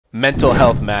Mental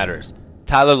health matters.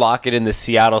 Tyler Lockett and the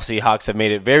Seattle Seahawks have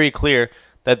made it very clear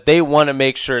that they want to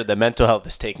make sure that mental health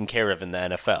is taken care of in the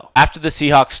NFL. After the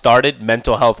Seahawks started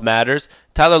Mental Health Matters,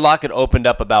 Tyler Lockett opened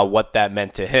up about what that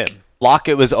meant to him.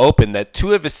 Lockett was open that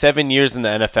 2 of his 7 years in the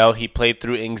NFL he played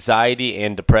through anxiety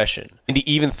and depression, and he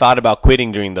even thought about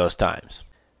quitting during those times.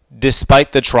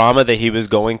 Despite the trauma that he was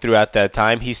going through at that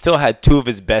time, he still had 2 of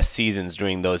his best seasons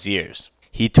during those years.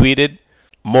 He tweeted,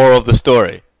 "Moral of the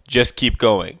story, just keep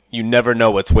going. You never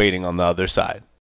know what's waiting on the other side."